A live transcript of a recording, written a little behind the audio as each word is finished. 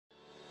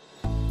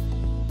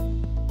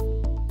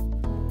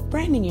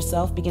Branding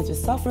yourself begins with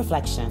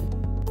self-reflection.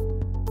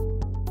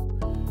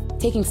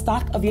 Taking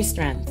stock of your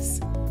strengths.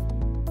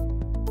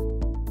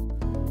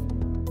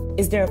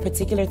 Is there a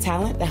particular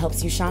talent that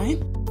helps you shine?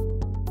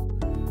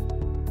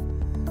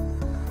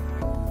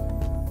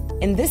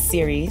 In this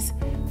series,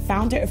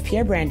 founder of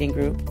Pierre Branding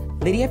Group,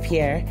 Lydia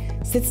Pierre,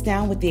 sits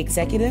down with the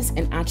executives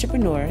and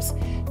entrepreneurs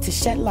to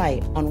shed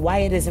light on why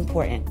it is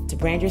important to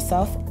brand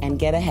yourself and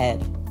get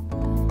ahead.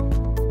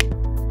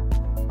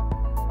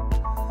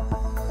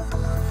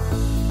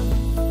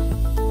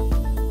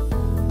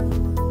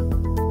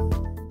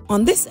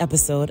 On this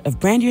episode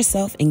of Brand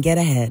Yourself and Get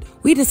Ahead,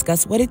 we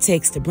discuss what it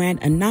takes to brand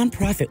a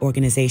nonprofit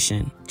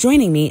organization.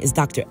 Joining me is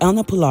Dr.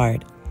 Elna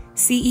Poulard,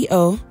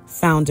 CEO,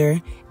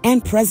 founder,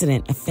 and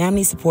president of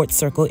Family Support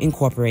Circle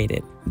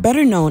Incorporated.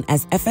 Better known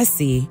as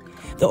FSC,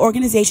 the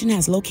organization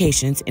has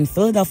locations in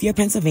Philadelphia,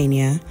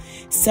 Pennsylvania,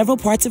 several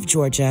parts of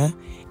Georgia,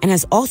 and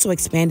has also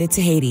expanded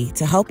to Haiti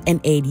to help and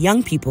aid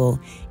young people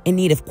in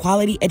need of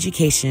quality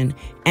education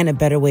and a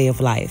better way of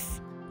life.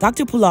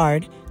 Dr.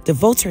 Poulard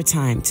devotes her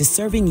time to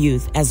serving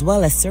youth as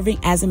well as serving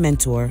as a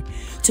mentor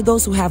to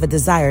those who have a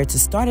desire to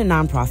start a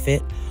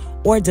nonprofit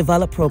or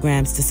develop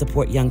programs to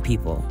support young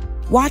people.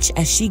 Watch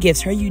as she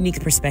gives her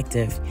unique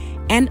perspective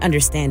and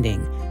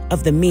understanding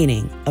of the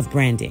meaning of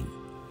branding.